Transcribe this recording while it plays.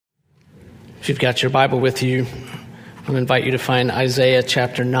you've got your Bible with you, I want to invite you to find Isaiah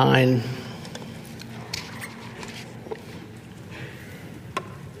chapter 9.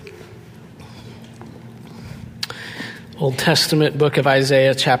 Old Testament book of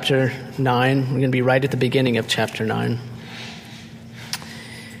Isaiah chapter 9. We're going to be right at the beginning of chapter 9.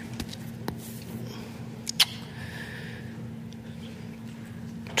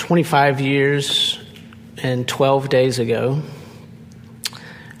 "25 years and 12 days ago,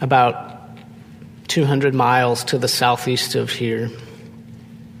 about 200 miles to the southeast of here,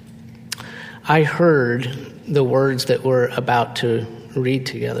 I heard the words that we're about to read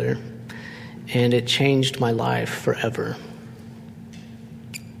together, and it changed my life forever.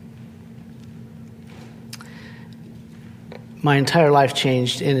 My entire life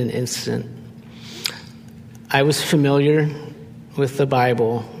changed in an instant. I was familiar with the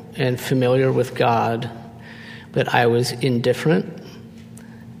Bible and familiar with God, but I was indifferent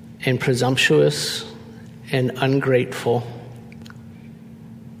and presumptuous and ungrateful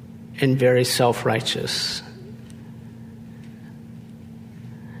and very self-righteous.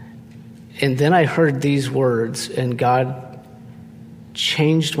 And then I heard these words, and God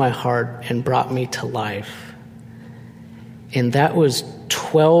changed my heart and brought me to life. And that was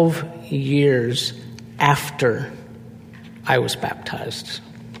 12 years after I was baptized.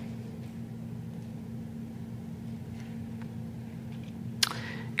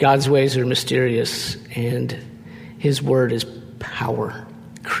 God's ways are mysterious, and His word is power,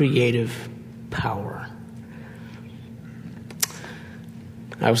 creative power.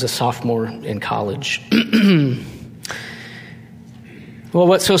 I was a sophomore in college. Well,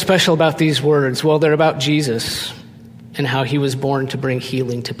 what's so special about these words? Well, they're about Jesus and how He was born to bring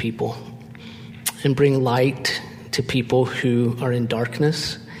healing to people and bring light to people who are in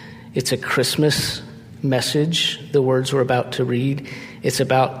darkness. It's a Christmas message, the words we're about to read. It's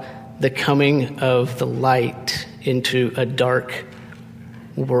about the coming of the light into a dark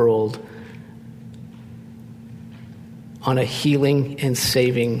world on a healing and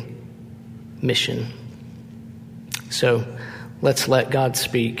saving mission. So let's let God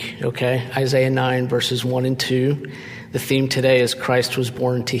speak, okay? Isaiah 9, verses 1 and 2. The theme today is Christ was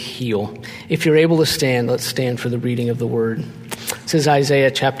born to heal. If you're able to stand, let's stand for the reading of the word. This is Isaiah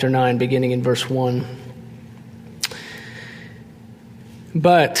chapter 9, beginning in verse 1.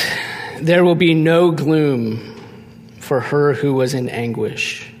 "But there will be no gloom for her who was in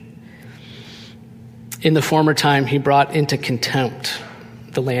anguish. In the former time, He brought into contempt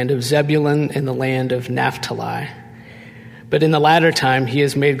the land of Zebulun and the land of Naphtali. But in the latter time, He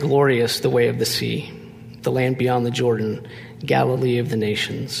has made glorious the way of the sea, the land beyond the Jordan, Galilee of the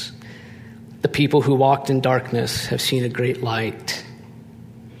nations. The people who walked in darkness have seen a great light.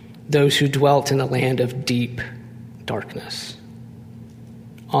 Those who dwelt in a land of deep darkness,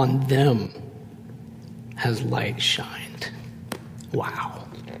 on them has light shined." Wow.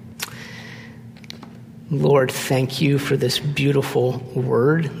 Lord, thank You for this beautiful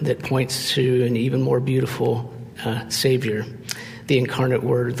word that points to an even more beautiful Savior, the incarnate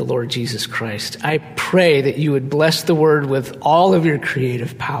Word, the Lord Jesus Christ. I pray that You would bless the word with all of Your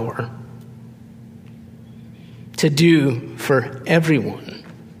creative power to do for everyone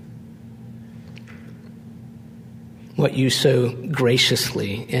what You so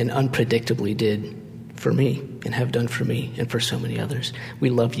graciously and unpredictably did for me and have done for me and for so many others. We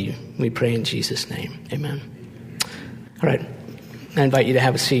love You. We pray in Jesus' name. Amen. All right. I invite you to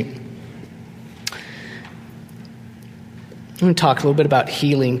have a seat. I'm going to talk a little bit about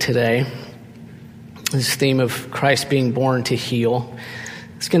healing today. This theme of Christ being born to heal.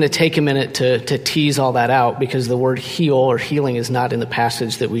 It's going to take a minute to tease all that out because the word heal or healing is not in the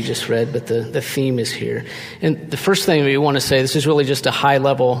passage that we just read, but the theme is here. And the first thing we want to say, this is really just a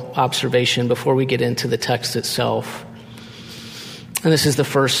high-level observation before we get into the text itself. And this is the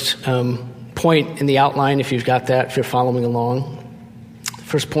first point in the outline, if you've got that, if you're following along. The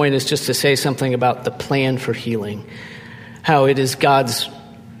first point is just to say something about the plan for healing, how it is God's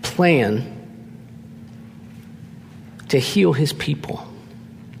plan to heal His people.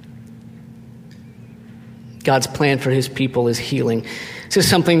 God's plan for His people is healing. This is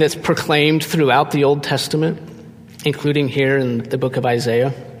something that's proclaimed throughout the Old Testament, including here in the book of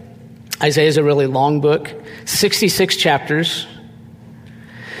Isaiah. Isaiah is a really long book, 66 chapters.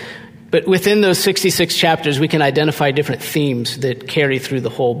 But within those 66 chapters, we can identify different themes that carry through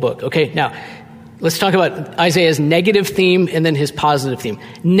the whole book. Okay, now, let's talk about Isaiah's negative theme and then his positive theme.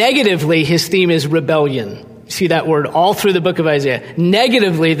 Negatively, his theme is rebellion. See that word all through the book of Isaiah.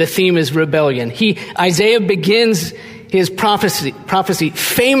 Negatively, the theme is rebellion. Isaiah begins his prophecy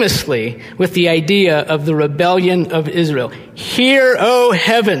famously with the idea of the rebellion of Israel. Hear, O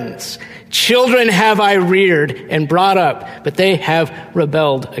heavens, Children have I reared and brought up, but they have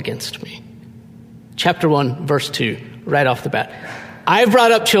rebelled against me. Chapter 1, verse 2, right off the bat. I've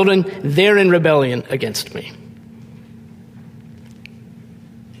brought up children, they're in rebellion against me.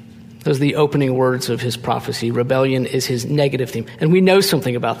 Those are the opening words of his prophecy. Rebellion is his negative theme. And we know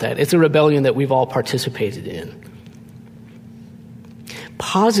something about that. It's a rebellion that we've all participated in.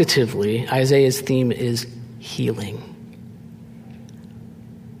 Positively, Isaiah's theme is healing.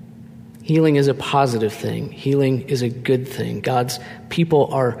 Healing is a positive thing. Healing is a good thing. God's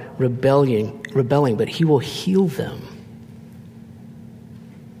people are rebelling, but he will heal them.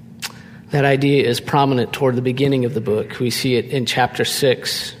 That idea is prominent toward the beginning of the book. We see it in chapter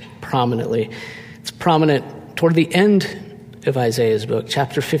 6 prominently. It's prominent toward the end of Isaiah's book,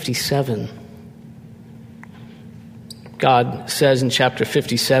 chapter 57. God says in chapter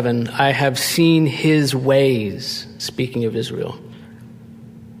 57, I have seen his ways, speaking of Israel.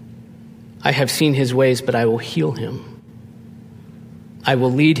 I have seen his ways, but I will heal him. I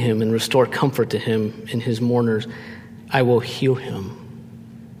will lead him and restore comfort to him in his mourners. I will heal him.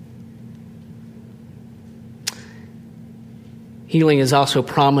 Healing is also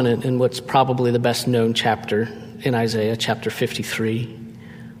prominent in what's probably the best known chapter in Isaiah, chapter 53.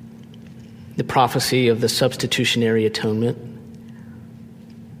 The prophecy of the substitutionary atonement.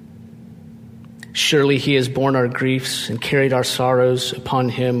 Surely he has borne our griefs and carried our sorrows. Upon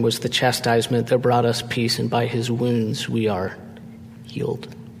him was the chastisement that brought us peace, and by his wounds we are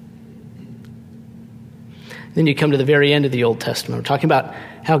healed. Then you come to the very end of the Old Testament. We're talking about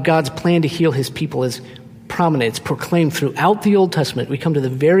how God's plan to heal his people is prominent. It's proclaimed throughout the Old Testament. We come to the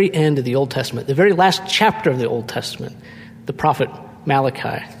very end of the Old Testament, the very last chapter of the Old Testament, the prophet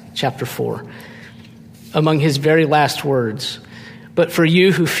Malachi, chapter 4. Among his very last words, but for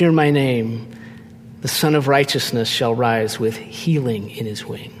you who fear my name, the Son of Righteousness shall rise with healing in his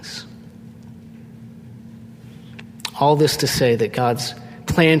wings. All this to say that God's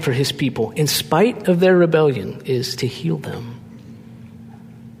plan for his people, in spite of their rebellion, is to heal them.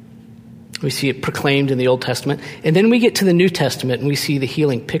 We see it proclaimed in the Old Testament. And then we get to the New Testament and we see the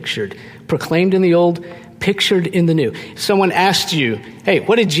healing pictured. Proclaimed in the Old, pictured in the New. If someone asked you, hey,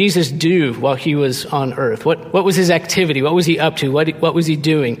 what did Jesus do while he was on earth? What was his activity? What was he up to? What was he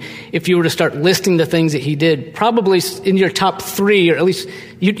doing? If you were to start listing the things that he did, probably in your top 3, or at least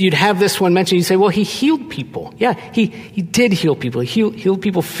you'd have this one mentioned. You'd say, well, he healed people. Yeah, he did heal people. He healed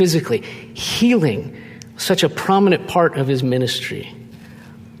people physically. Healing, such a prominent part of his ministry.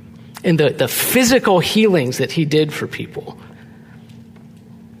 And the physical healings that he did for people,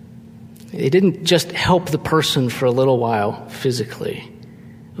 it didn't just help the person for a little while physically.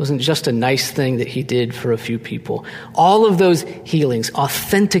 It wasn't just a nice thing that he did for a few people. All of those healings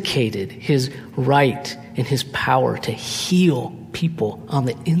authenticated his right and his power to heal people on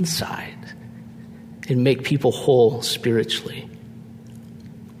the inside and make people whole spiritually.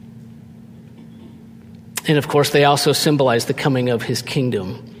 And of course, they also symbolize the coming of his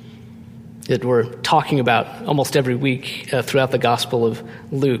kingdom that we're talking about almost every week throughout the Gospel of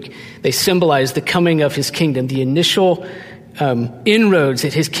Luke. They symbolize the coming of his kingdom, the initial inroads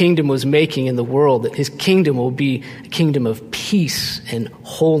that his kingdom was making in the world, that his kingdom will be a kingdom of peace and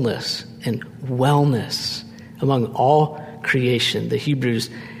wholeness and wellness among all creation. The Hebrews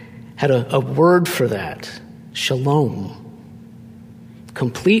had a word for that, shalom.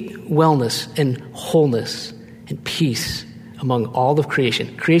 Complete wellness and wholeness and peace among all of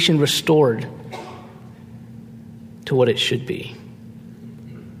creation. Creation restored to what it should be.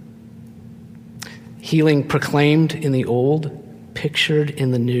 Healing proclaimed in the old, pictured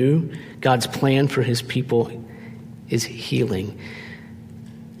in the new. God's plan for his people is healing.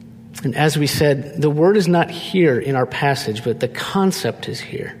 And as we said, the word is not here in our passage, but the concept is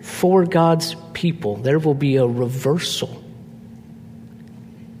here. For God's people, there will be a reversal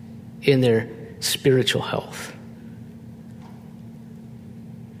in their spiritual health.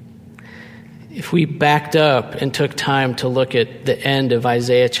 If we backed up and took time to look at the end of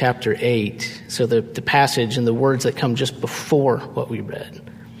Isaiah chapter 8, so the passage and the words that come just before what we read,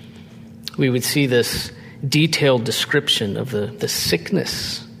 we would see this detailed description of the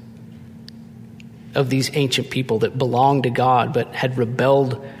sickness of these ancient people that belonged to God but had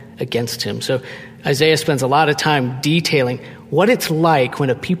rebelled against him. So Isaiah spends a lot of time detailing what it's like when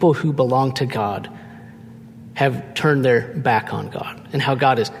a people who belong to God have turned their back on God, and how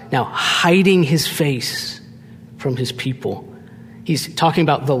God is now hiding his face from his people. He's talking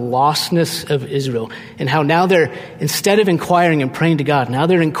about the lostness of Israel, and how now they're, instead of inquiring and praying to God, now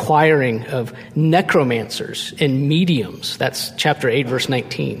they're inquiring of necromancers and mediums. That's chapter 8, verse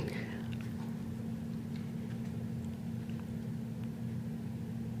 19.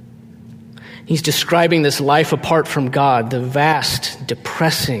 He's describing this life apart from God, the vast,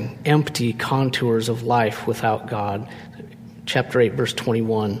 depressing, empty contours of life without God. Chapter 8, verse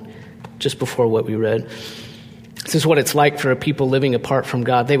 21, just before what we read. This is what it's like for a people living apart from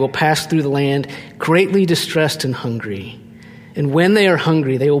God. They will pass through the land greatly distressed and hungry. And when they are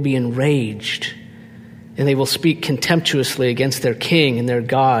hungry, they will be enraged. And they will speak contemptuously against their king and their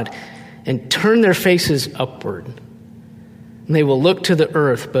God and turn their faces upward. And they will look to the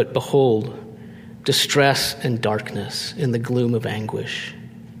earth, but behold, distress and darkness in the gloom of anguish.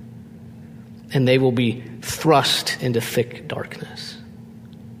 And they will be thrust into thick darkness.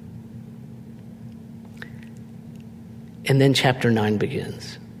 And then chapter 9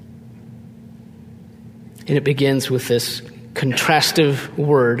 begins. And it begins with this contrastive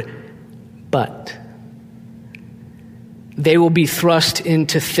word, but. They will be thrust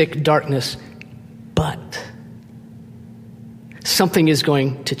into thick darkness, but something is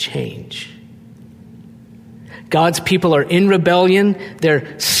going to change. God's people are in rebellion.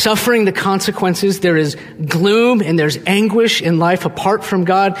 They're suffering the consequences. There is gloom and there's anguish in life apart from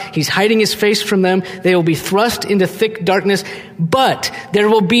God. He's hiding his face from them. They will be thrust into thick darkness, but there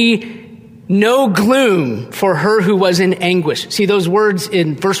will be no gloom for her who was in anguish. See, those words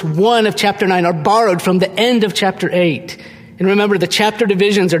in verse 1 of chapter 9 are borrowed from the end of chapter 8. And remember, the chapter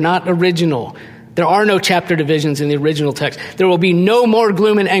divisions are not original. There are no chapter divisions in the original text. There will be no more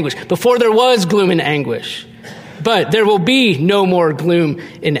gloom and anguish. Before there was gloom and anguish. But there will be no more gloom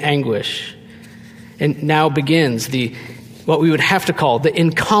and anguish. And now begins what we would have to call the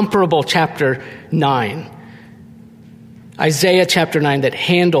incomparable chapter 9. Isaiah chapter 9 that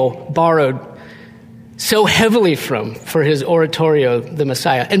Handel borrowed so heavily from for his oratorio, The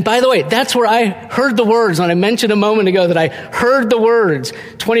Messiah. And by the way, that's where I heard the words when I mentioned a moment ago that I heard the words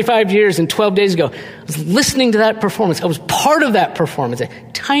 25 years and 12 days ago. I was listening to that performance. I was part of that performance, a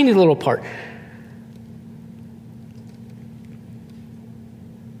tiny little part.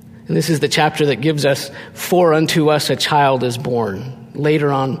 And this is the chapter that gives us, for unto us a child is born.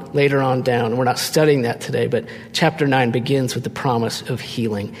 Later on down. We're not studying that today, but chapter 9 begins with the promise of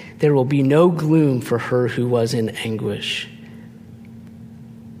healing. There will be no gloom for her who was in anguish.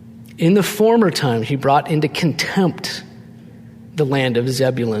 In the former time, he brought into contempt the land of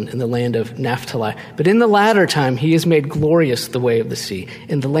Zebulun and the land of Naphtali. But in the latter time, he has made glorious the way of the sea.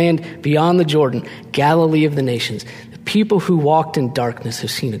 In the land beyond the Jordan, Galilee of the nations, the people who walked in darkness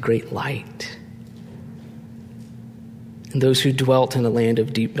have seen a great light. And those who dwelt in a land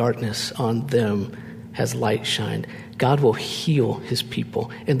of deep darkness, on them has light shined. God will heal his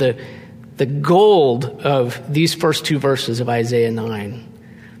people. And the gold of these first two verses of Isaiah 9,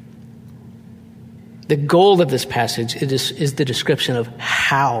 the gold of this passage is the description of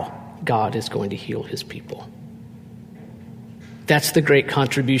how God is going to heal his people. That's the great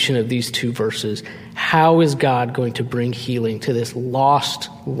contribution of these two verses. How is God going to bring healing to this lost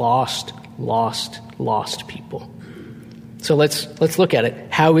people? So let's look at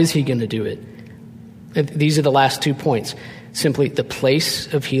it. How is he going to do it? And these are the last 2 points. Simply the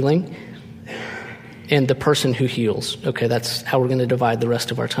place of healing and the person who heals. Okay, that's how we're going to divide the rest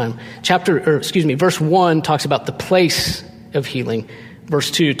of our time. Verse 1 talks about the place of healing.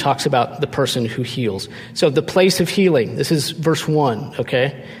 Verse 2 talks about the person who heals. So the place of healing, this is verse 1,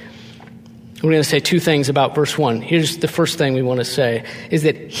 okay? We're going to say two things about verse 1. Here's the first thing we want to say, is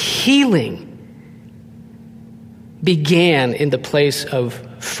that healing began in the place of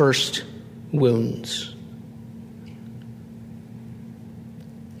first wounds.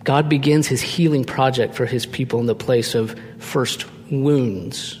 God begins his healing project for his people in the place of first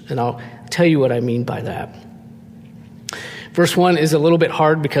wounds. And I'll tell you what I mean by that. Verse 1 is a little bit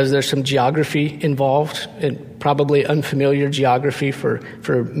hard because there's some geography involved, and probably unfamiliar geography for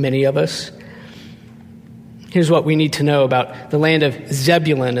many of us. Here's what we need to know about the land of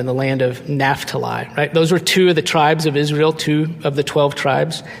Zebulun and the land of Naphtali, right? Those were two of the tribes of Israel, 2 of the 12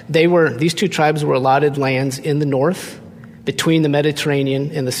 tribes. These 2 tribes were allotted lands in the north, between the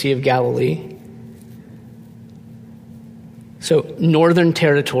Mediterranean and the Sea of Galilee. So, northern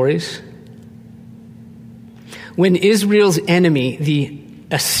territories. When Israel's enemy, the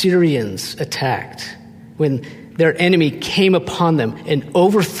Assyrians, attacked, when their enemy came upon them and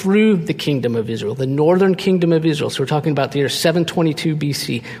overthrew the kingdom of Israel, the northern kingdom of Israel. So we're talking about the year 722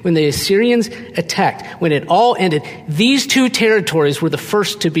 BC. When the Assyrians attacked, when it all ended, these 2 territories were the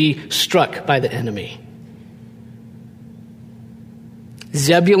first to be struck by the enemy.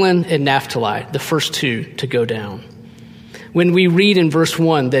 Zebulun and Naphtali, the first 2 to go down. When we read in verse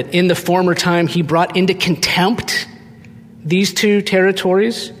 1 that in the former time he brought into contempt these 2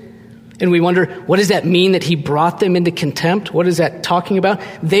 territories, And we wonder, what does that mean that he brought them into contempt? What is that talking about?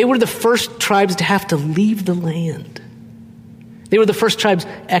 They were the first tribes to have to leave the land. They were the first tribes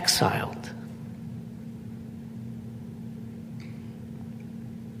exiled.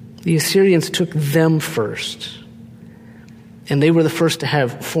 The Assyrians took them first. And they were the first to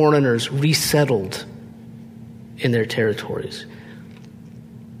have foreigners resettled in their territories.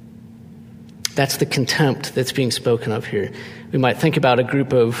 That's the contempt that's being spoken of here. We might think about a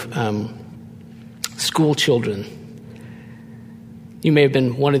group of school children. You may have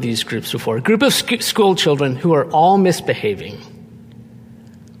been one of these groups before. A group of school children who are all misbehaving.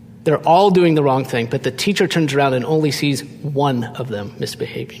 They're all doing the wrong thing, but the teacher turns around and only sees one of them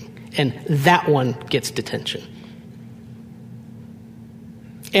misbehaving. And that one gets detention.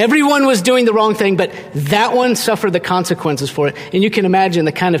 Everyone was doing the wrong thing, but that one suffered the consequences for it. And you can imagine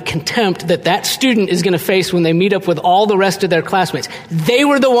the kind of contempt that that student is going to face when they meet up with all the rest of their classmates. They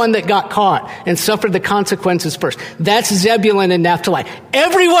were the one that got caught and suffered the consequences first. That's Zebulun and Naphtali.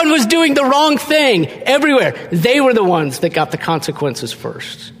 Everyone was doing the wrong thing everywhere. They were the ones that got the consequences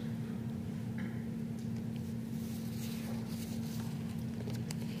first.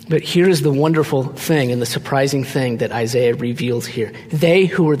 But here is the wonderful thing and the surprising thing that Isaiah reveals here. They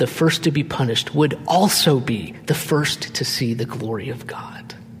who were the first to be punished would also be the first to see the glory of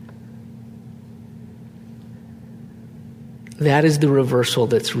God. That is the reversal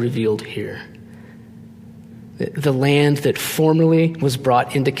that's revealed here. The land that formerly was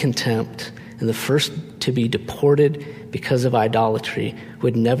brought into contempt and the first to be deported because of idolatry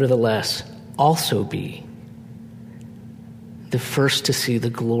would nevertheless also be the first to see the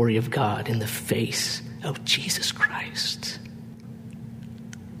glory of God in the face of Jesus Christ.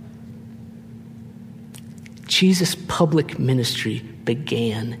 Jesus' public ministry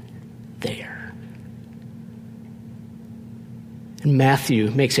began there. And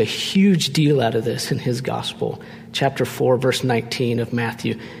Matthew makes a huge deal out of this in his gospel. Chapter 4, verse 19 of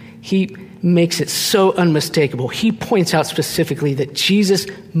Matthew. He makes it so unmistakable. He points out specifically that Jesus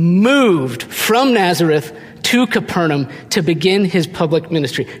moved from Nazareth to Capernaum to begin his public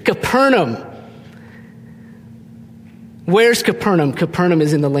ministry. Capernaum. Where's Capernaum? Capernaum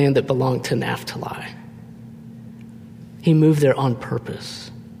is in the land that belonged to Naphtali. He moved there on purpose.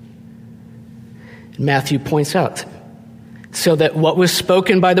 Matthew points out, so that what was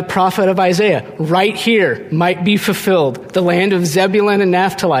spoken by the prophet of Isaiah right here might be fulfilled. The land of Zebulun and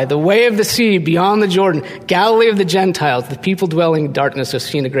Naphtali, the way of the sea beyond the Jordan, Galilee of the Gentiles, the people dwelling in darkness have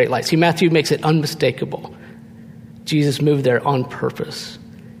seen a great light. See, Matthew makes it unmistakable. Jesus moved there on purpose.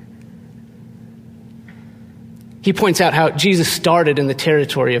 He points out how Jesus started in the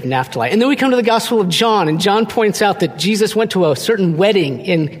territory of Naphtali. And then we come to the Gospel of John, and John points out that Jesus went to a certain wedding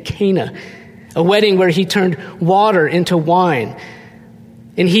in Cana, a wedding where he turned water into wine.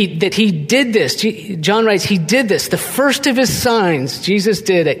 And he did this. John writes, he did this. The first of his signs Jesus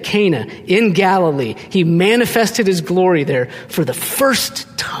did at Cana in Galilee. He manifested his glory there for the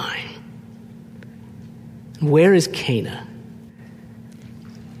first time. Where is Cana?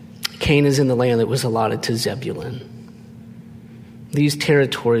 Cana is in the land that was allotted to Zebulun. These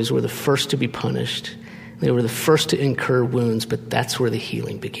territories were the first to be punished. They were the first to incur wounds, but that's where the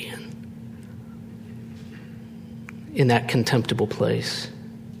healing began. In that contemptible place.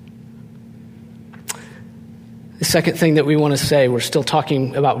 The second thing that we want to say, we're still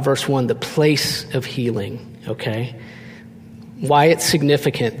talking about verse 1, the place of healing, okay? Why it's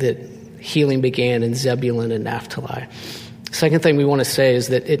significant that healing began in Zebulun and Naphtali. Second thing we want to say is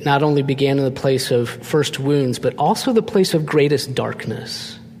that it not only began in the place of first wounds, but also the place of greatest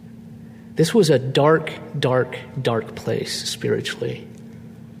darkness. This was a dark, dark, dark place spiritually.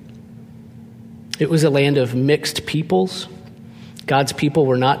 It was a land of mixed peoples. God's people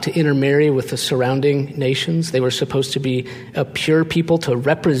were not to intermarry with the surrounding nations. They were supposed to be a pure people to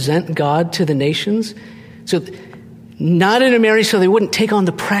represent God to the nations. So not intermarry so they wouldn't take on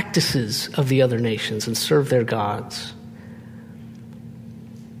the practices of the other nations and serve their gods.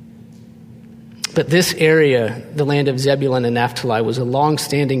 But this area, the land of Zebulun and Naphtali, was a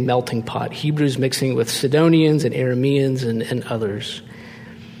long-standing melting pot. Hebrews mixing with Sidonians and Arameans and others.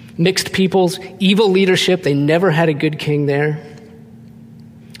 Mixed peoples, evil leadership. They never had a good king there.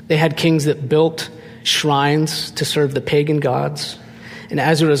 They had kings that built shrines to serve the pagan gods. And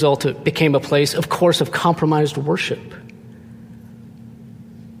as a result, it became a place, of course, of compromised worship.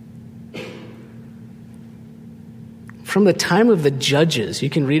 From the time of the Judges, you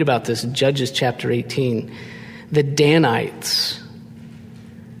can read about this in Judges chapter 18, the Danites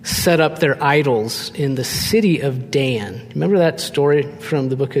set up their idols in the city of Dan. Remember that story from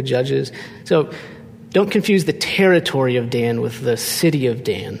the book of Judges? So Don't confuse the territory of Dan with the city of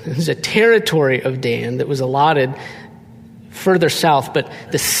Dan. There's a territory of Dan that was allotted further south, but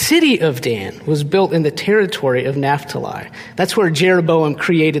the city of Dan was built in the territory of Naphtali. That's where Jeroboam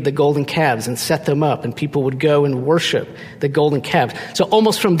created the golden calves and set them up, and people would go and worship the golden calves. So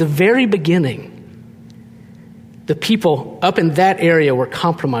almost from the very beginning, the people up in that area were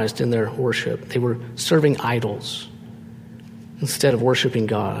compromised in their worship. They were serving idols instead of worshiping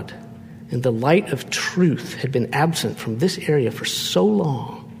God. And the light of truth had been absent from this area for so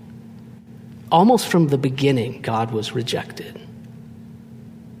long. Almost from the beginning, God was rejected.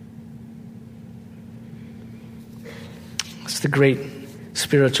 It's the great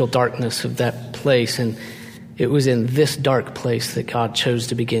spiritual darkness of that place, and it was in this dark place that God chose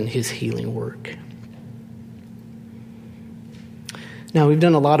to begin his healing work. Now, we've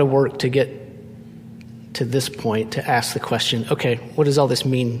done a lot of work to get to this point, to ask the question, okay, what does all this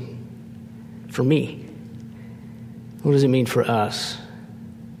mean for me? What does it mean for us?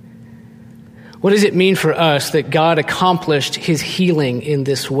 What does it mean for us that God accomplished his healing in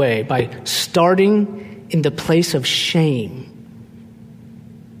this way by starting in the place of shame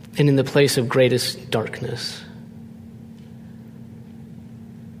and in the place of greatest darkness?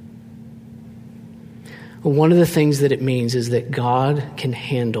 Well, one of the things that it means is that God can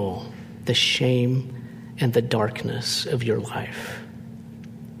handle the shame and the darkness of your life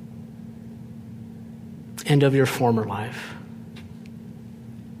and of your former life.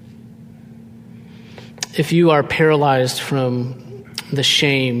 If you are paralyzed from the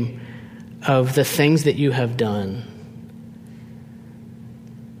shame of the things that you have done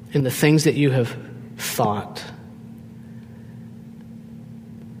and the things that you have thought,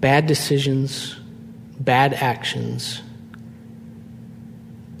 bad decisions, bad actions,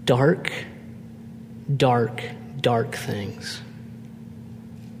 dark, dark, dark things.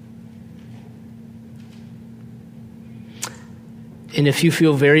 And if you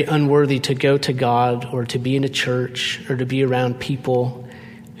feel very unworthy to go to God or to be in a church or to be around people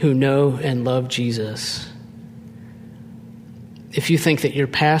who know and love Jesus, if you think that your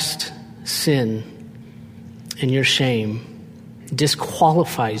past sin and your shame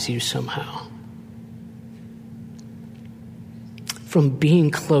disqualifies you somehow from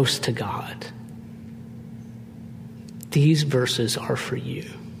being close to God, these verses are for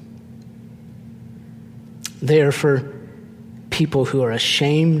you. They are for people who are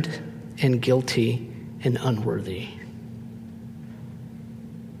ashamed and guilty and unworthy.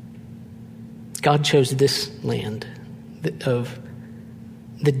 God chose this land of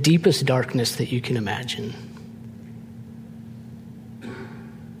the deepest darkness that you can imagine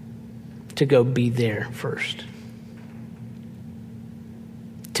to go be there first.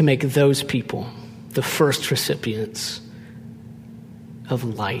 To make those people the first recipients of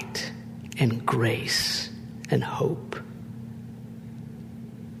light and grace and hope.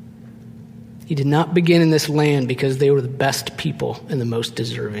 He did not begin in this land because they were the best people and the most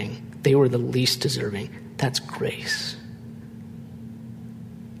deserving. They were the least deserving. That's grace.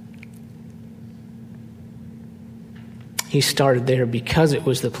 He started there because it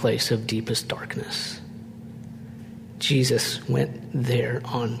was the place of deepest darkness. Jesus went there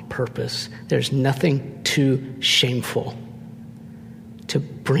on purpose. There's nothing too shameful to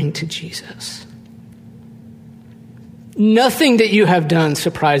bring to Jesus. Nothing that you have done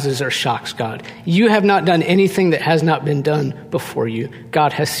surprises or shocks God. You have not done anything that has not been done before you.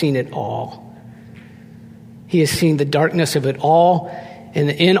 God has seen it all. He has seen the darkness of it all and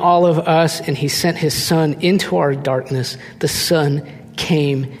in all of us, and he sent his son into our darkness. The son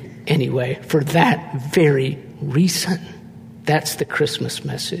came anyway for that very reason. That's the Christmas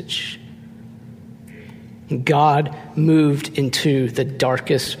message. God moved into the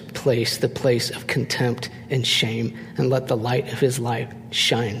darkest place, the place of contempt and shame, and let the light of his life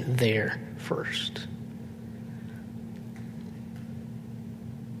shine there first.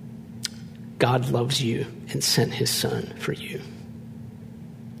 God loves you and sent his son for you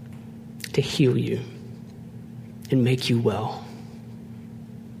to heal you and make you well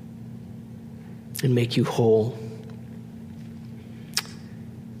and make you whole.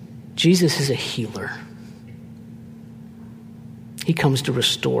 Jesus is a healer. He comes to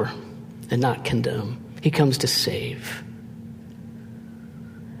restore and not condemn. He comes to save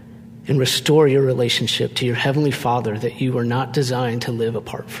and restore your relationship to your Heavenly Father that you were not designed to live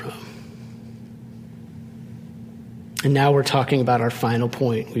apart from. And now we're talking about our final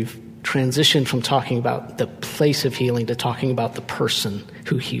point. We've transitioned from talking about the place of healing to talking about the person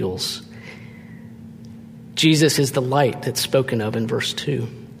who heals. Jesus is the light that's spoken of in verse 2.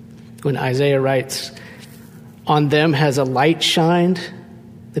 When Isaiah writes, "On them has a light shined,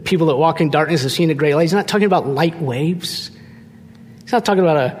 The people that walk in darkness have seen a great light. He's not talking about light waves. He's not talking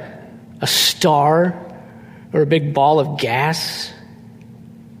about a star or a big ball of gas.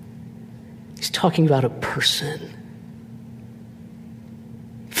 He's talking about a person.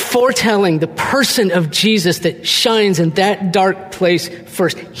 Foretelling the person of Jesus that shines in that dark place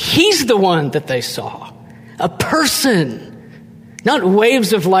first. He's the one that they saw. A person. Not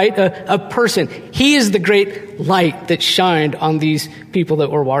waves of light, a person. He is the great light that shined on these people that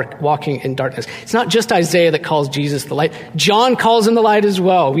were walking in darkness. It's not just Isaiah that calls Jesus the light. John calls him the light as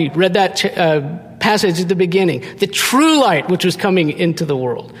well. We read that passage at the beginning. The true light which was coming into the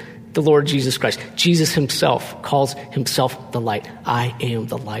world. The Lord Jesus Christ. Jesus himself calls himself the light. I am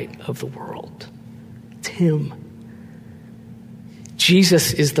the light of the world. It's him.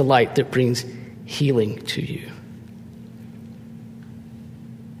 Jesus is the light that brings healing to you.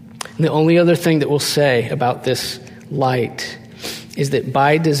 And the only other thing that we'll say about this light is that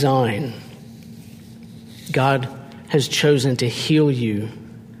by design, God has chosen to heal you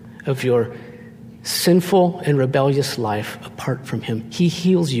of your sinful and rebellious life apart from him. He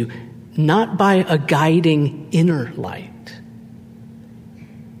heals you not by a guiding inner light,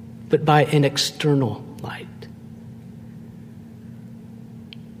 but by an external light.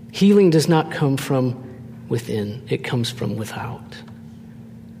 Healing does not come from within, it comes from without.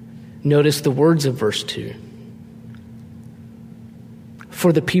 Notice the words of verse 2.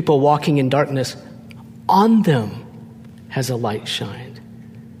 For the people walking in darkness, on them has a light shined.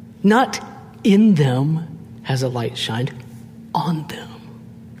 Not in them has a light shined, on them.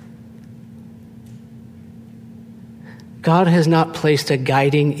 God has not placed a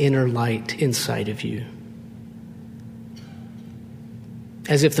guiding inner light inside of you.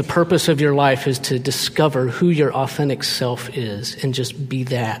 As if the purpose of your life is to discover who your authentic self is and just be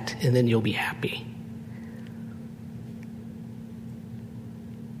that, and then you'll be happy.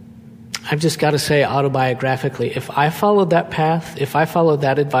 I've just got to say autobiographically, if I followed that path, if I followed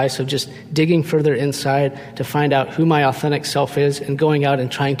that advice of just digging further inside to find out who my authentic self is and going out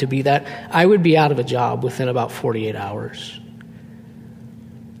and trying to be that, I would be out of a job within about 48 hours.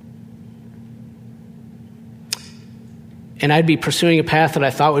 And I'd be pursuing a path that I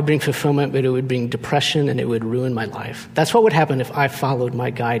thought would bring fulfillment, but it would bring depression and it would ruin my life. That's what would happen if I followed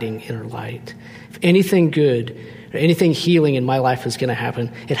my guiding inner light. If anything good or anything healing in my life is going to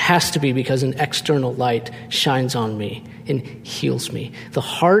happen, it has to be because an external light shines on me and heals me. The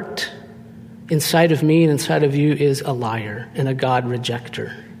heart inside of me and inside of you is a liar and a God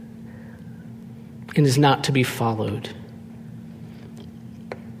rejecter and is not to be followed.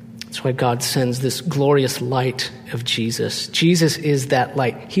 That's why God sends this glorious light of Jesus. Jesus is that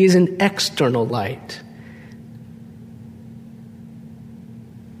light. He is an external light.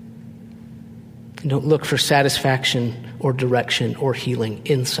 And don't look for satisfaction or direction or healing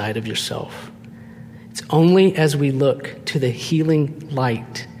inside of yourself. It's only as we look to the healing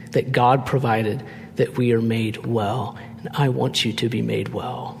light that God provided that we are made well. And I want you to be made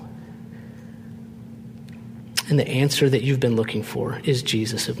well. And the answer that you've been looking for is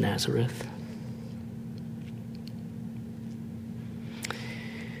Jesus of Nazareth.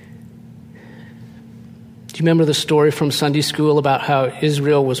 Do you remember the story from Sunday school about how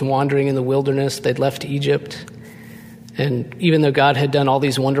Israel was wandering in the wilderness? They'd left Egypt. And even though God had done all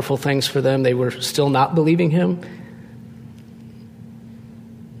these wonderful things for them, they were still not believing him.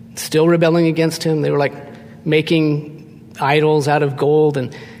 Still rebelling against him. They were like making idols out of gold.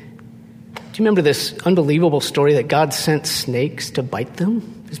 And do you remember this unbelievable story that God sent snakes to bite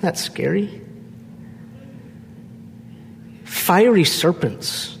them? Isn't that scary? Fiery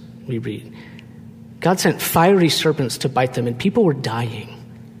serpents, we read. God sent fiery serpents to bite them, and people were dying.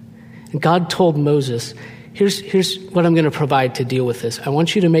 And God told Moses, here's what I'm going to provide to deal with this. I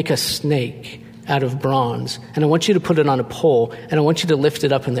want you to make a snake out of bronze, and I want you to put it on a pole, and I want you to lift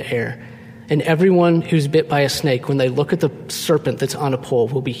it up in the air. And everyone who's bit by a snake, when they look at the serpent that's on a pole,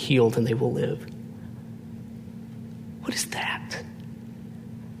 will be healed and they will live. What is that?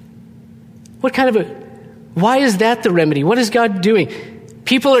 Why is that the remedy? What is God doing?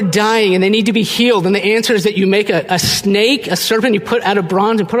 People are dying and they need to be healed. And the answer is that you make a snake, a serpent, you put out of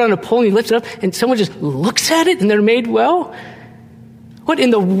bronze and put it on a pole and you lift it up and someone just looks at it and they're made well? What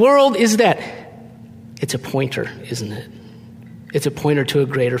in the world is that? It's a pointer, isn't it? It's a pointer to a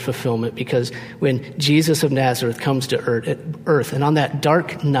greater fulfillment, because when Jesus of Nazareth comes to earth and on that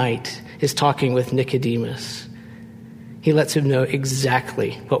dark night is talking with Nicodemus, he lets him know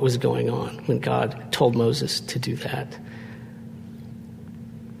exactly what was going on when God told Moses to do that.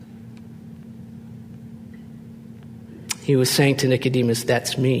 He was saying to Nicodemus,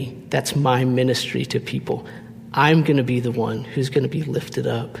 that's me. That's my ministry to people. I'm going to be the one who's going to be lifted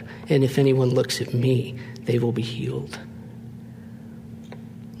up. And if anyone looks at me, they will be healed.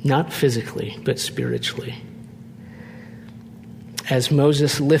 Not physically, but spiritually. As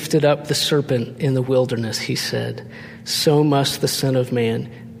Moses lifted up the serpent in the wilderness, he said, so must the Son of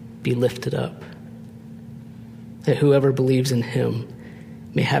Man be lifted up, that whoever believes in him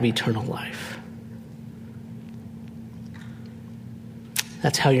may have eternal life.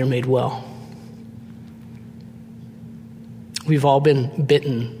 That's how you're made well. We've all been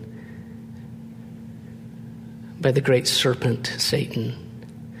bitten by the great serpent, Satan,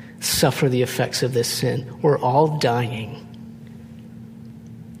 suffer the effects of this sin. We're all dying.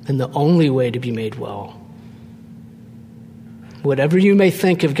 And the only way to be made well, whatever you may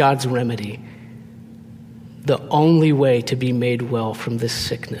think of God's remedy, the only way to be made well from this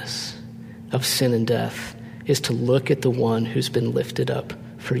sickness of sin and death is to look at the one who's been lifted up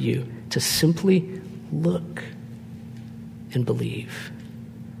for you, to simply look and believe.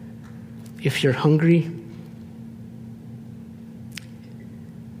 If you're hungry,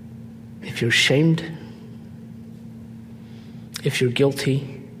 if you're ashamed, if you're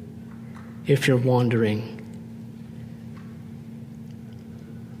guilty, if you're wandering,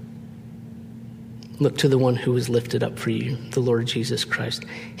 look to the one who was lifted up for you, the Lord Jesus Christ.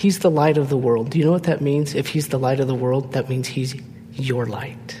 He's the light of the world. Do you know what that means? If he's the light of the world, that means he's your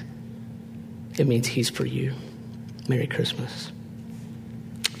light. It means he's for you. Merry Christmas.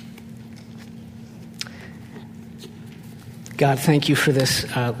 God, thank you for this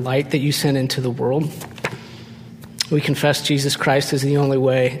light that you sent into the world. We confess Jesus Christ is the only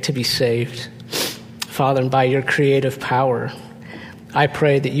way to be saved. Father, and by your creative power, I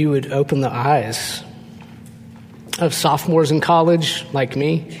pray that you would open the eyes of sophomores in college like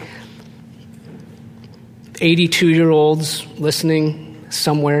me, 82-year-olds listening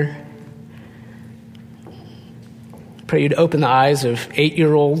somewhere. Pray you'd open the eyes of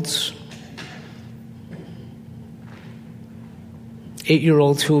 8-year-olds,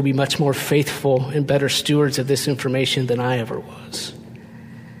 8-year-olds who will be much more faithful and better stewards of this information than I ever was.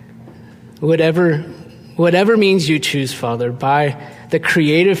 Whatever means you choose, Father, by the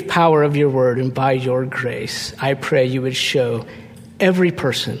creative power of your word and by your grace, I pray you would show every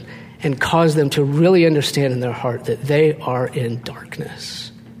person and cause them to really understand in their heart that they are in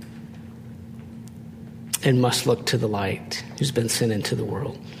darkness and must look to the light who's been sent into the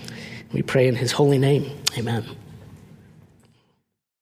world. We pray in his holy name. Amen.